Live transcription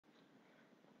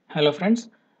Hello friends,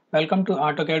 welcome to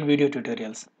AutoCAD video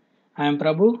tutorials. I am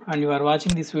Prabhu and you are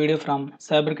watching this video from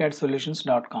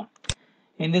cybercadsolutions.com.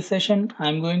 In this session, I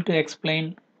am going to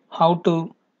explain how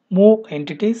to move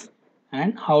entities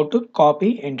and how to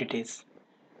copy entities.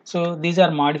 So these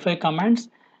are modify commands,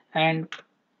 and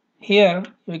here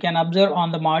you can observe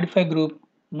on the modify group,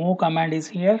 move command is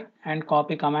here and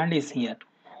copy command is here.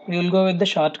 We will go with the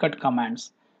shortcut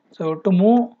commands. So to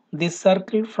move this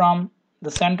circle from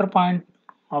the center point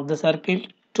of the circle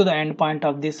to the end point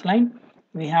of this line,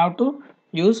 we have to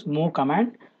use move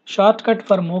command. Shortcut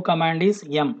for move command is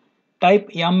M. Type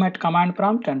M at command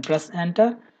prompt and press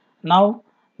enter. Now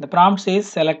the prompt says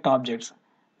select objects.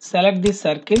 Select this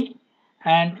circle,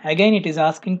 and again it is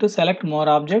asking to select more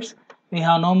objects. We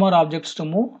have no more objects to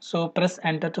move, so press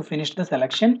enter to finish the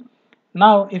selection.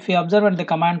 Now if you observe at the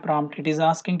command prompt, it is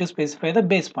asking to specify the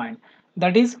base point,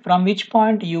 that is from which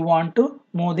point you want to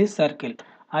move this circle.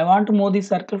 I want to move this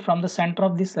circle from the center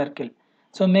of this circle,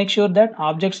 so make sure that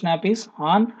object snap is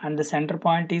on and the center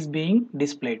point is being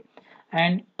displayed,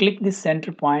 and click this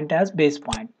center point as base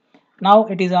point. Now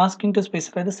it is asking to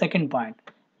specify the second point.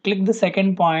 Click the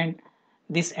second point,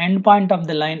 this end point of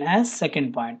the line as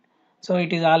second point. So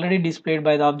it is already displayed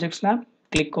by the object snap.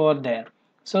 Click over there.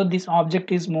 So this object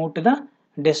is moved to the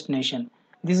destination.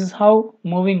 This is how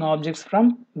moving objects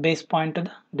from base point to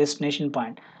the destination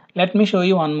point. Let me show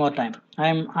you one more time. I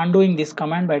am undoing this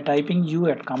command by typing U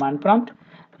at command prompt.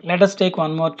 Let us take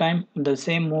one more time the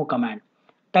same move command.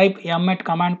 Type M at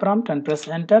command prompt and press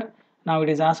enter. Now it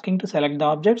is asking to select the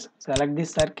objects. Select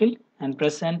this circle and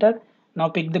press enter. Now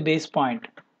pick the base point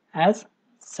as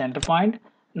center point.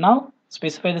 Now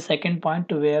specify the second point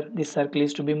to where this circle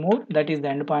is to be moved, that is the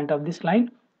end point of this line.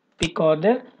 Pick over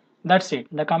there. That's it.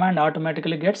 The command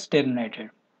automatically gets terminated.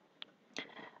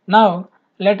 Now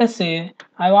let us say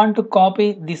I want to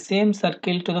copy the same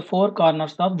circle to the four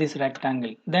corners of this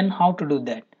rectangle. Then how to do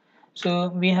that? So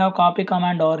we have copy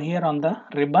command over here on the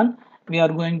ribbon. We are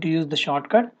going to use the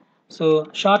shortcut. So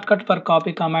shortcut for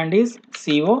copy command is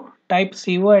CO. Type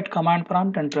CO at command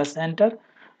prompt and press enter.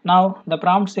 Now the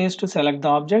prompt says to select the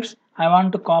objects. I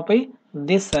want to copy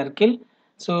this circle.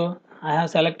 So I have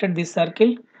selected this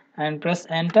circle and press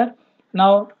enter.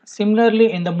 Now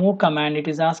similarly in the move command, it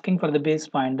is asking for the base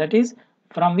point, that is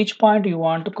from which point you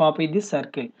want to copy this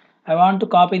circle. I want to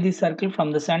copy this circle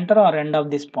from the center or end of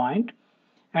this point,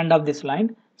 end of this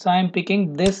line. So I am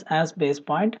picking this as base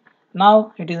point.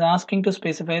 Now it is asking to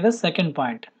specify the second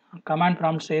point. Command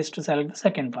prompt says to select the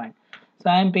second point. So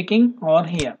I am picking over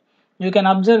here. You can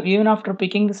observe even after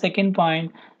picking the second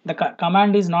point, the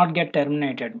command is not get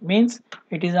terminated. Means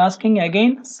it is asking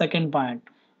again second point.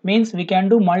 Means we can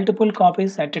do multiple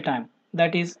copies at a time.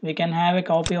 That is, we can have a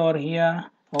copy over here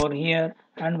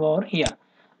and over here.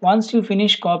 Once you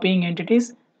finish copying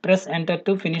entities, press enter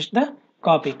to finish the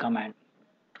copy command.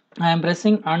 I am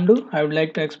pressing undo. I would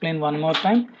like to explain one more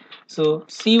time. So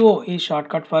CO is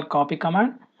shortcut for copy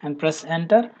command and press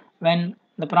enter. When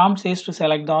the prompt says to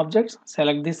select the objects,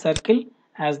 select this circle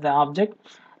as the object,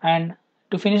 and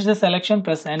to finish the selection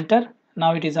press enter.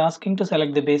 Now it is asking to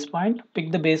select the base point.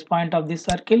 Pick the base point of this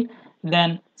circle,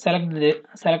 then select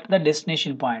the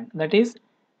destination point, that is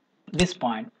this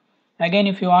point. Again,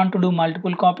 if you want to do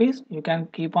multiple copies, you can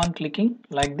keep on clicking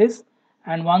like this,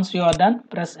 and once you are done,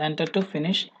 press enter to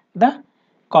finish the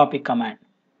copy command.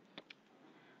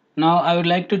 Now I would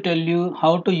like to tell you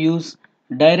how to use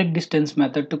direct distance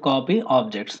method to copy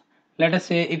objects. Let us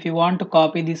say if you want to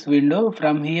copy this window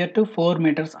from here to 4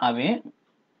 meters away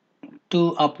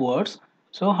to upwards,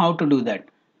 so how to do that?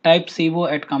 Type CO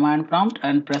at command prompt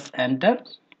and press enter.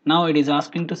 Now it is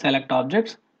asking to select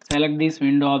objects. Select these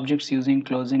window objects using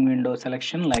closing window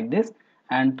selection like this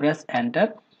and press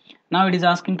enter. Now it is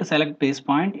asking to select base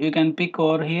point. You can pick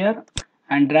over here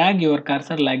and drag your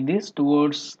cursor like this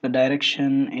towards the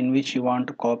direction in which you want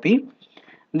to copy.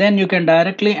 Then you can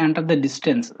directly enter the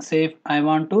distance. Say if I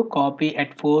want to copy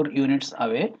at 4 units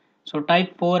away, so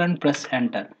type 4 and press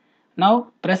enter.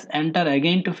 Now press enter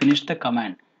again to finish the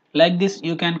command. Like this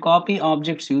you can copy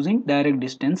objects using direct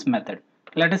distance method.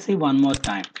 Let us see one more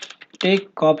time.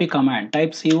 Take copy command,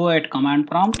 type CO at command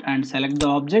prompt and select the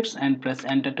objects and press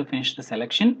enter to finish the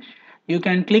selection. You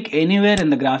can click anywhere in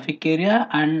the graphic area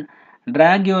and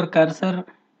drag your cursor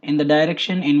in the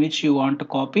direction in which you want to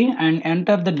copy and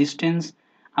enter the distance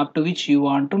up to which you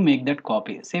want to make that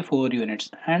copy, say 4 units,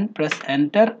 and press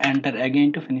enter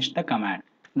again to finish the command.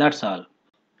 That's all.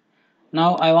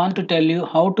 Now I want to tell you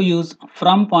how to use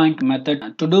from point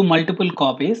method to do multiple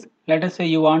copies. Let us say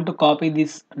you want to copy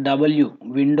this W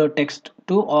window text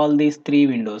to all these 3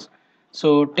 windows.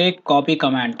 So take copy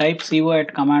command, type CO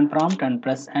at command prompt and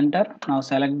press enter. Now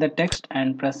select the text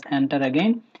and press enter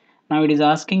again. Now it is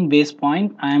asking base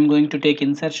point. I am going to take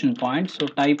insertion point. So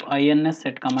type INS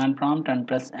at command prompt and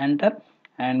press enter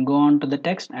and go on to the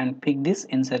text and pick this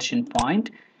insertion point.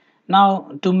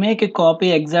 Now to make a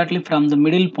copy exactly from the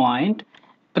middle point,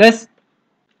 press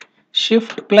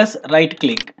Shift plus right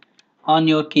click on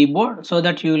your keyboard so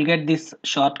that you will get this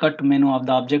shortcut menu of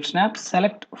the object snap.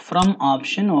 Select from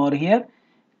option over here,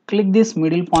 click this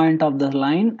middle point of the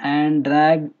line and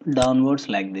drag downwards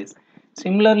like this.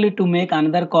 Similarly, to make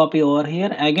another copy over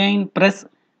here, again press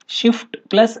shift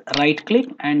plus right click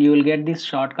and you will get this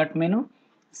shortcut menu.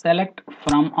 Select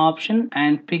from option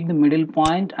and pick the middle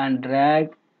point and drag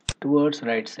towards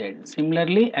right side.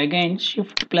 Similarly, again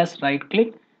shift plus right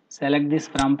click, select this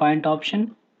from point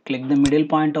option, click the middle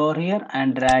point over here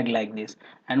and drag like this.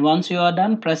 And once you are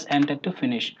done, press enter to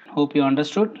finish. Hope you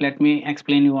understood. Let me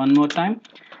explain you one more time.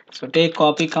 So take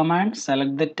copy command,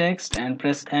 select the text and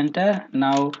press enter.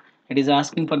 Now it is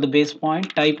asking for the base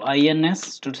point, type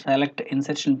INS to select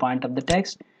insertion point of the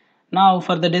text. Now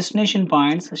for the destination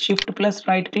points, shift plus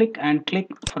right click and click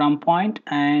from point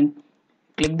and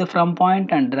click the from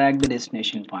point and drag the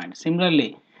destination point.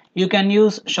 Similarly, you can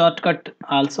use shortcut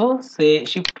also, say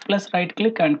shift plus right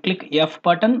click and click F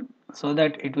button so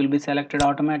that it will be selected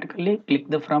automatically. Click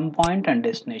the from point and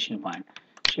destination point.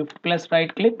 Shift plus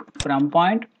right click from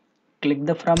point, click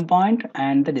the from point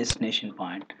and the destination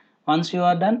point. Once you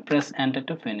are done, press enter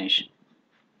to finish.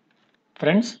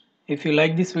 Friends, if you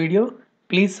like this video,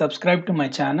 please subscribe to my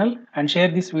channel and share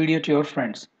this video to your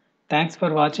friends. Thanks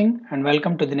for watching and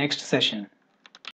welcome to the next session.